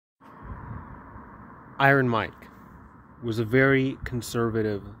Iron Mike was a very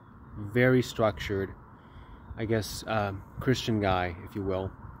conservative, very structured, I guess, Christian guy, if you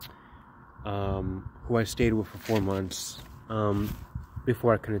will, who I stayed with for 4 months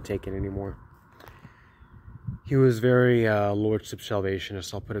before I couldn't take it anymore. He was very Lordship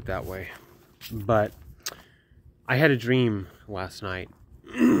Salvationist, I'll put it that way. But I had a dream last night.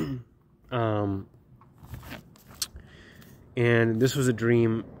 And this was a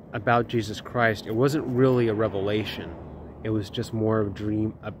dream about Jesus Christ. It wasn't really a revelation. It was just more of a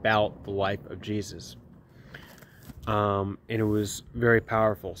dream about the life of Jesus. And it was very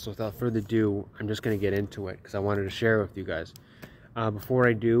powerful. So without further ado, I'm just going to get into it because I wanted to share it with you guys. Before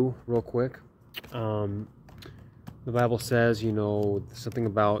I do, real quick, the Bible says, something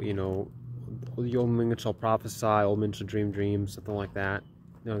about, the old men shall prophesy, old men shall dream dreams, something like that.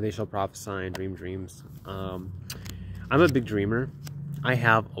 They shall prophesy and dream dreams. I'm a big dreamer. I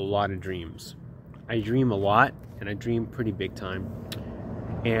have a lot of dreams. I dream a lot, and I dream pretty big time.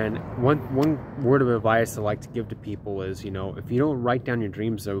 And one word of advice I like to give to people is, if you don't write down your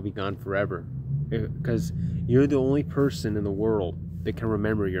dreams, they will be gone forever. Because you're the only person in the world that can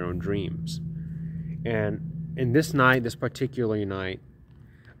remember your own dreams. And in this particular night,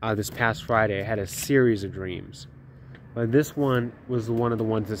 this past Friday, I had a series of dreams. But this one was one of the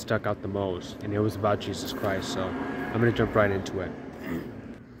ones that stuck out the most, and it was about Jesus Christ, so I'm going to jump right into it.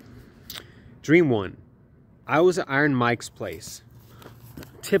 Dream 1. I was at Iron Mike's place.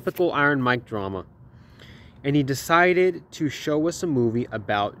 Typical Iron Mike drama. And he decided to show us a movie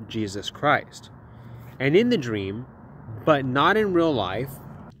about Jesus Christ. And in the dream, but not in real life,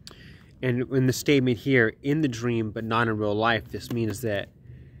 and in the statement here, in the dream but not in real life, this means that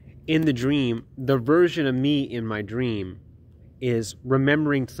in the dream, the version of me in my dream is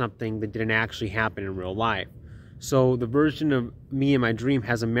remembering something that didn't actually happen in real life. So the version of me in my dream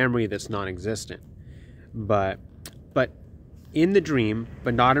has a memory that's non-existent. But in the dream,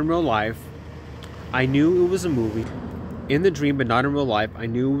 but not in real life, I knew it was a movie. In the dream, but not in real life, I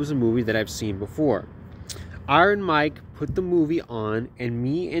knew it was a movie that I've seen before. Iron Mike put the movie on, and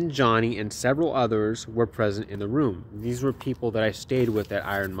me and Johnny and several others were present in the room. These were people that I stayed with at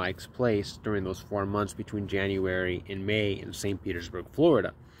Iron Mike's place during those 4 months between January and May in St. Petersburg,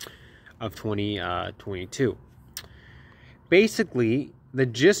 Florida of 2022. Basically, the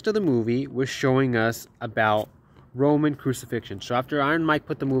gist of the movie was showing us about Roman crucifixion. So after Iron Mike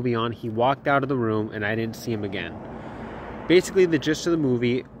put the movie on, he walked out of the room and I didn't see him again. Basically, the gist of the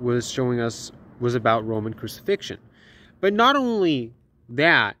movie was about Roman crucifixion. But not only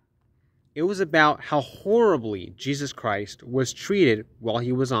that, it was about how horribly Jesus Christ was treated while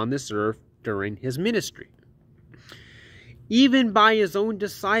he was on this earth during his ministry. Even by his own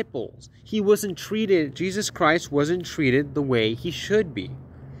disciples, Jesus Christ wasn't treated the way he should be.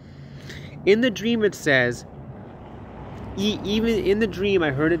 In the dream it says, even in the dream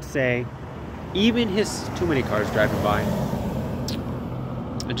I heard it say, even his, too many cars driving by.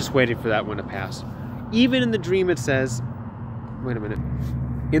 I just waited for that one to pass. Even in the dream it says, wait a minute.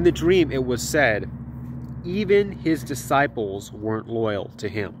 In the dream it was said, even his disciples weren't loyal to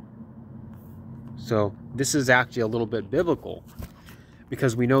him. So this is actually a little bit biblical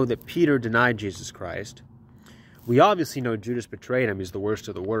because we know that Peter denied Jesus Christ. We obviously know Judas betrayed him. He's the worst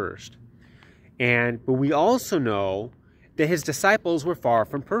of the worst. But we also know that his disciples were far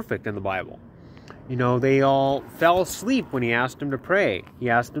from perfect in the Bible. They all fell asleep when he asked them to pray. He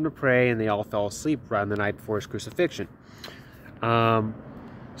asked them to pray, and they all fell asleep right on the night before his crucifixion.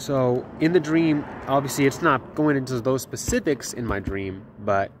 So in the dream, obviously it's not going into those specifics in my dream,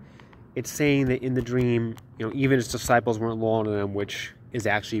 but it's saying that in the dream, even his disciples weren't loyal to him, which is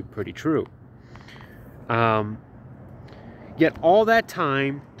actually pretty true. Yet all that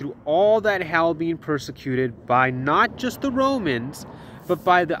time, through all that hell, being persecuted by not just the Romans, but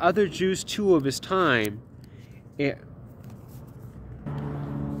by the other Jews too of his time, the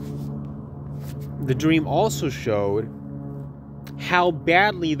dream also showed how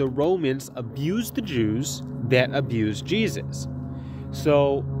badly the Romans abused the Jews that abused Jesus.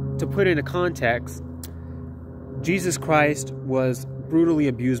 So, to put it into context, Jesus Christ was brutally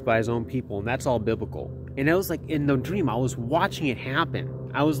abused by his own people, and that's all biblical. And it was like, in the dream, I was watching it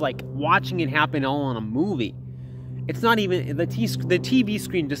happen. I was like watching it happen all on a movie. It's not even, the TV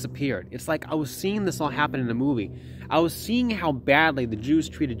screen disappeared. It's like I was seeing this all happen in a movie. I was seeing how badly the Jews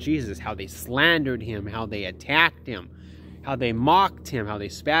treated Jesus, how they slandered him, how they attacked him, how they mocked him, how they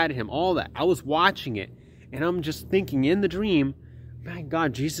spat at him, all that. I was watching it, and I'm just thinking in the dream, my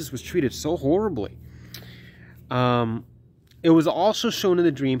God, Jesus was treated so horribly. It was also shown in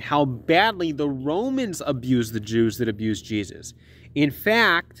the dream how badly the Romans abused the Jews that abused Jesus. In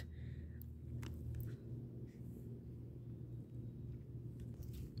fact,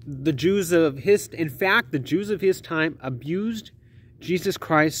 the Jews of his time abused Jesus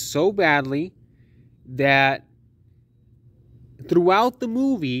Christ so badly that throughout the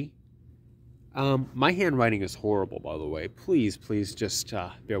movie, my handwriting is horrible, by the way. Please just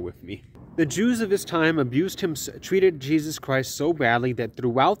bear with me. The Jews of his time treated Jesus Christ so badly that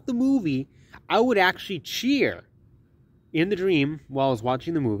throughout the movie, I would actually cheer in the dream while I was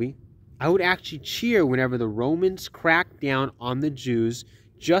watching the movie. I would actually cheer whenever the Romans cracked down on the Jews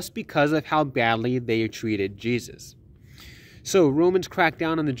just because of how badly they treated Jesus. So Romans cracked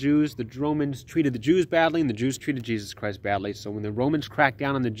down on the Jews. The Romans treated the Jews badly, and the Jews treated Jesus Christ badly. So when the Romans cracked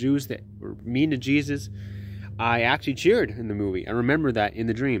down on the Jews that were mean to Jesus, I actually cheered in the movie. I remember that in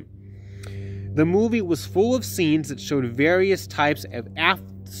the dream. The movie was full of scenes that showed various types of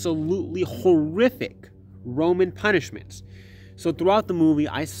absolutely horrific Roman punishments. So throughout the movie,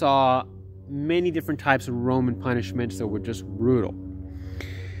 I saw many different types of Roman punishments that were just brutal.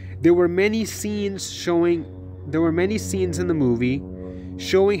 There were many scenes in the movie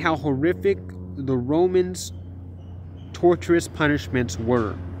showing how horrific the Romans' torturous punishments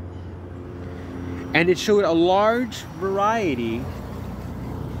were. And it showed a large variety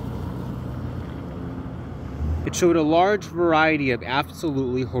of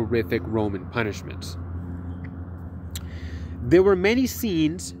absolutely horrific Roman punishments. There were many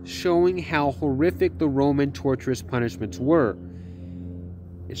scenes showing how horrific the Roman torturous punishments were.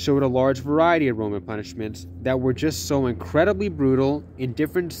 It showed a large variety of Roman punishments that were just so incredibly brutal in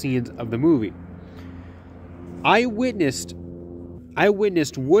different scenes of the movie. I witnessed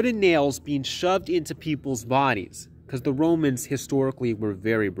wooden nails being shoved into people's bodies, because the Romans historically were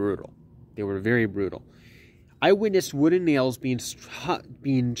very brutal. They were very brutal. I witnessed wooden nails being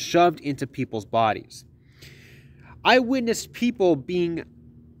shoved into people's bodies. I witnessed people being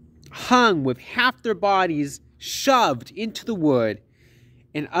hung with half their bodies shoved into the wood,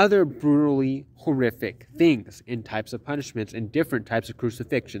 and other brutally horrific things and types of punishments and different types of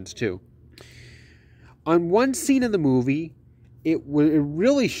crucifixions too. On one scene of the movie, it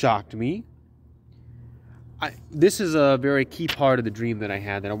really shocked me. This is a very key part of the dream that I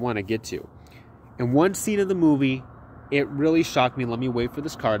had that I want to get to. In one scene of the movie, it really shocked me. Let me wait for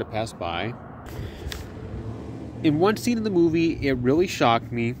this car to pass by. In one scene of the movie, it really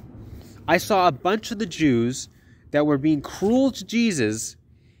shocked me. I saw a bunch of the Jews that were being cruel to Jesus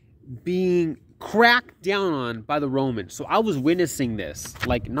being cracked down on by the Romans. So I was witnessing this,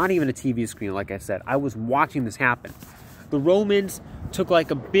 like not even a TV screen, like I said. I was watching this happen. The Romans took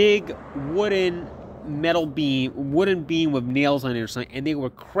like a big wooden beam with nails on it or something, and they were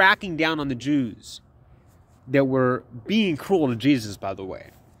cracking down on the Jews that were being cruel to Jesus, by the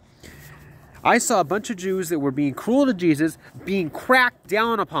way. I saw a bunch of Jews that were being cruel to Jesus being cracked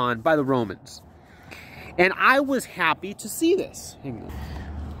down upon by the Romans. And I was happy to see this.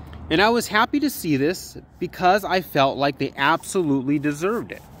 And I was happy to see this because I felt like they absolutely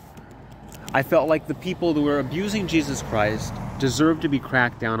deserved it. I felt like the people who were abusing Jesus Christ deserved to be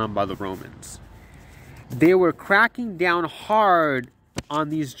cracked down on by the Romans. They were cracking down hard on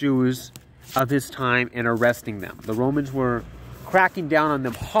these Jews of his time and arresting them. The Romans were cracking down on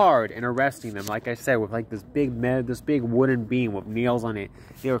them hard and arresting them, like I said, with like this big wooden beam with nails on it.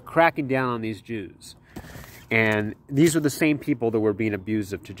 They were cracking down on these Jews. And these are the same people that were being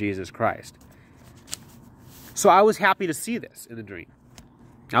abusive to Jesus Christ. So I was happy to see this in the dream.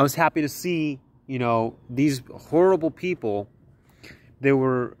 I was happy to see, these horrible people that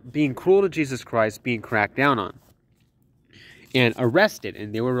were being cruel to Jesus Christ being cracked down on and arrested.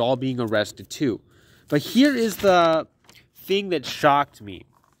 And they were all being arrested too. But here is the thing that shocked me.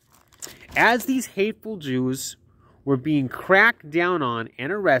 As these hateful Jews were being cracked down on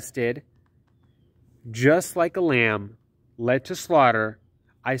and arrested, just like a lamb led to slaughter,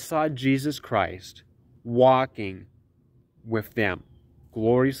 I saw Jesus Christ walking with them,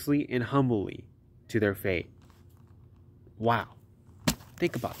 gloriously and humbly to their fate. Wow.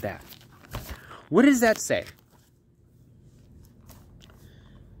 Think about that. What does that say?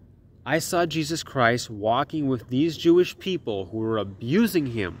 I saw Jesus Christ walking with these Jewish people who were abusing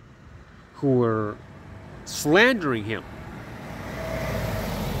him, who were slandering him,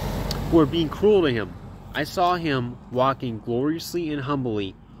 who were being cruel to him. I saw him walking gloriously and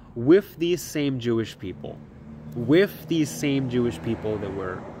humbly with these same Jewish people. With these same Jewish people that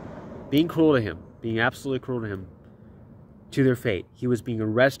were being cruel to him, being absolutely cruel to him, to their fate. He was being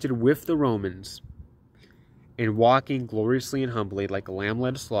arrested with the Romans and walking gloriously and humbly like a lamb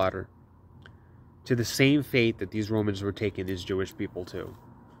led to slaughter to the same fate that these Romans were taking these Jewish people to.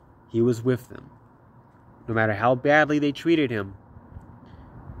 He was with them. No matter how badly they treated him,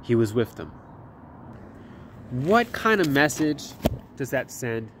 he was with them. What kind of message does that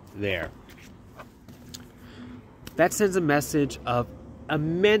send there. That sends a message of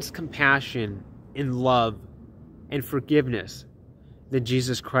immense compassion and love and forgiveness that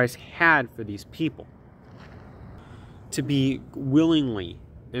Jesus Christ had for these people. To be willingly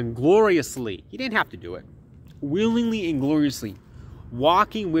and gloriously, he didn't have to do it, willingly and gloriously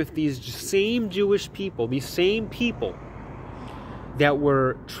walking with these same Jewish people, these same people that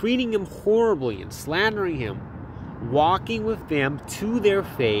were treating him horribly and slandering him, walking with them to their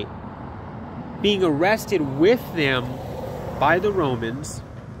fate, being arrested with them by the Romans.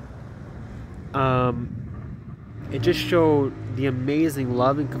 It just showed the amazing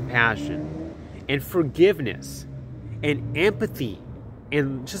love and compassion and forgiveness and empathy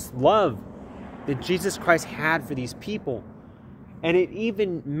and just love that Jesus Christ had for these people. And it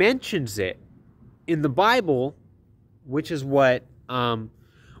even mentions it in the Bible, which is what,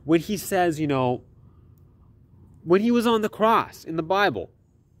 when he says, you know, when he was on the cross in the Bible,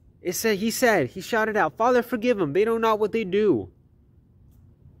 he shouted out, "Father, forgive them. They know not what they do."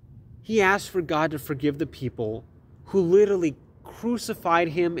 He asked for God to forgive the people who literally crucified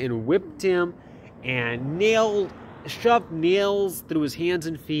him and whipped him and shoved nails through his hands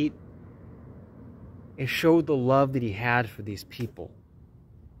and feet. It showed the love that he had for these people.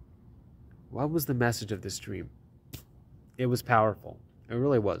 What was the message of this dream? It was powerful. It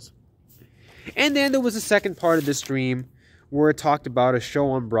really was. And then there was a second part of this dream where it talked about a show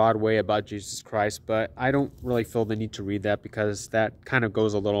on Broadway about Jesus Christ, but I don't really feel the need to read that because that kind of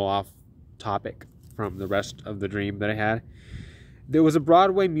goes a little off topic from the rest of the dream that I had. There was a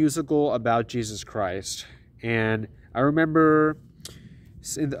Broadway musical about Jesus Christ, and I remember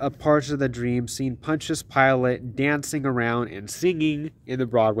in a part of the dream seeing Pontius Pilate dancing around and singing in the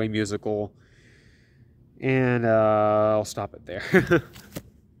Broadway musical. And I'll stop it there.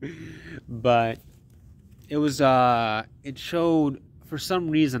 But it was, it showed, for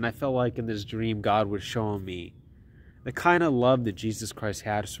some reason, I felt like in this dream, God was showing me the kind of love that Jesus Christ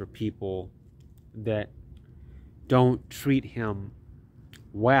has for people that don't treat him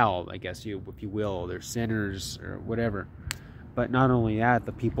well, I guess, if you will. They're sinners or whatever. But not only that,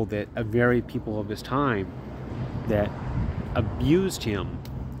 the people that, very people of his time that abused him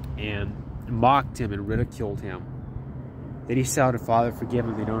and mocked him and ridiculed him, that he shouted, "Father, forgive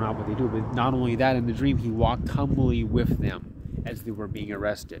them, they don't know what they do." But not only that, in the dream, he walked humbly with them as they were being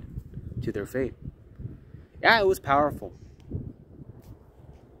arrested to their fate. Yeah, it was powerful.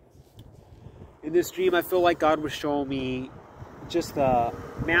 In this dream, I feel like God was showing me just the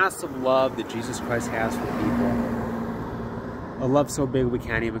massive love that Jesus Christ has for people. A love so big we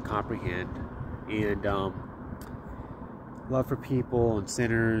can't even comprehend. And love for people and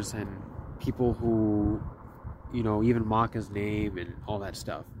sinners and people who, you know, even mock his name and all that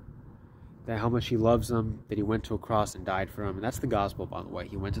stuff. That how much he loves them, that he went to a cross and died for them. And that's the gospel, by the way.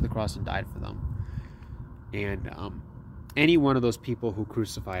 He went to the cross and died for them. And any one of those people who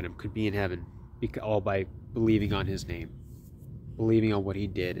crucified him could be in heaven, all by believing on his name, believing on what he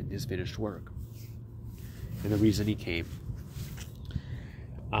did and his finished work, and the reason he came.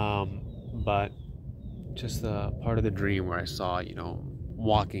 But just the part of the dream where I saw, you know,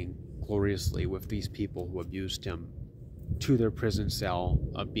 walking gloriously with these people who abused him to their prison cell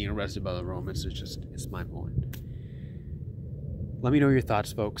of being arrested by the Romans, it's mind-blowing. Let me know your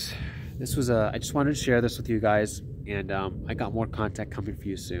thoughts, folks. This was I just wanted to share this with you guys, and I got more content coming for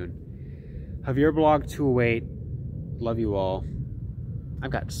you soon. Javier Blog 208, love you all.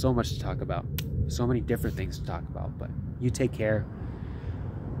 I've got so much to talk about, so many different things to talk about, but you take care.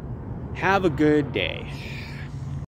 Have a good day.